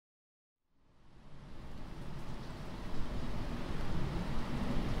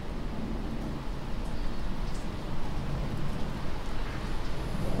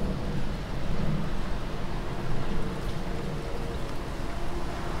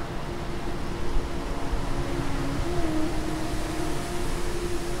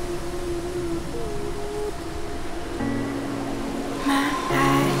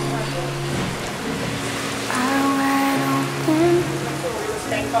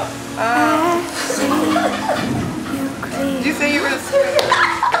Did you say you were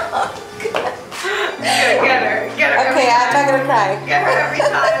gonna get her. Okay, I'm not gonna cry. Get her every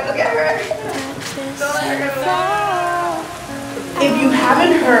time. Get her every time. Don't let her go. If you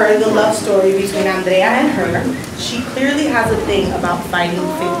haven't heard the love story between Andrea and her, she clearly has a thing about fighting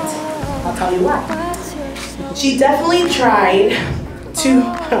fate. I'll tell you why. She definitely tried to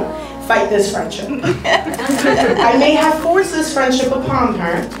fight this friendship. I may have forced this friendship upon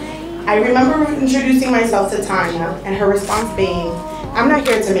her. I remember introducing myself to Tania and her response being, "I'm not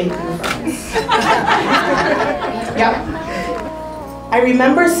here to make new friends." Yep. I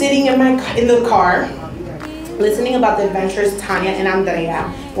remember sitting in the car, listening about the adventures Tania and Andrea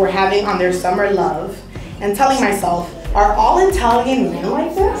were having on their summer love, and telling myself, are all Italian men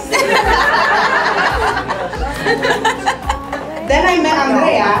like this? Then I met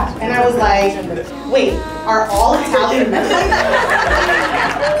Andrea, and I was like, wait, are all Italian men like this?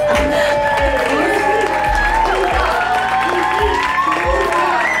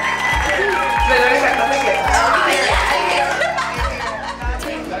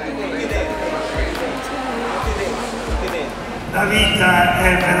 La vita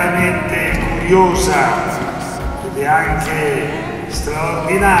è veramente curiosa ed è anche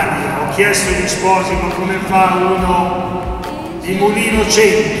straordinaria. Ho chiesto agli sposi ma come fa uno di Mulino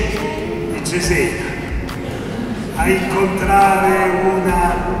 100 di Cesena a incontrare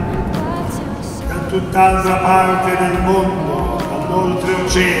una da tutt'altra parte del mondo,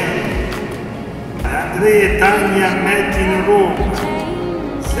 dall'oltreoceano. Andrea e Tania met in Roma.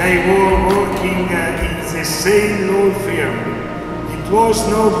 They were working in the same law firm. It was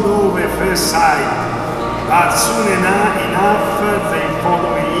not love at first sight, but soon enough they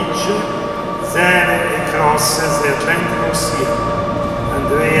followed each there across the Atlantic Ocean.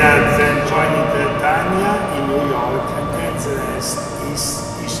 Andrea then joined Tania in New York, and the rest is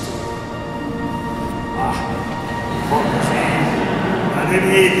history. Un po' così, alle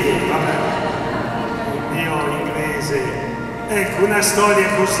medie, vabbè, il mio inglese. Ecco, una storia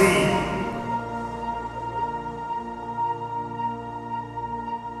così.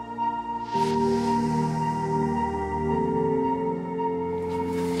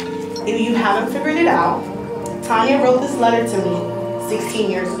 If you haven't figured it out, Tania wrote this letter to me 16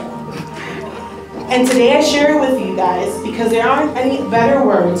 years ago. And today I share it with you guys because there aren't any better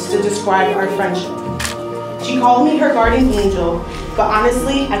words to describe our friendship. She called me her guardian angel, but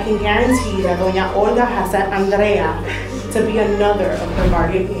honestly, I can guarantee that Doña Olga has set Andrea to be another of her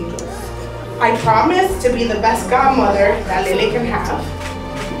guardian angels. I promise to be the best godmother that Lele can have.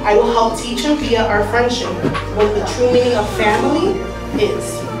 I will help teach him via our friendship what the true meaning of family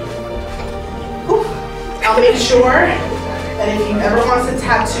is. I'll make sure that if he ever wants to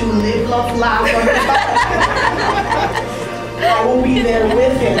tattoo live, love, laugh on his I will be there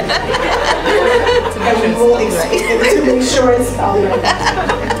with him. And we will explain to make sure it's spelled right.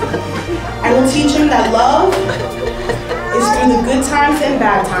 I will teach him that love is through the good times and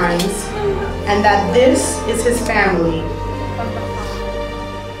bad times, and that this is his family.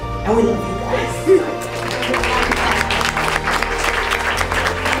 And we love you guys.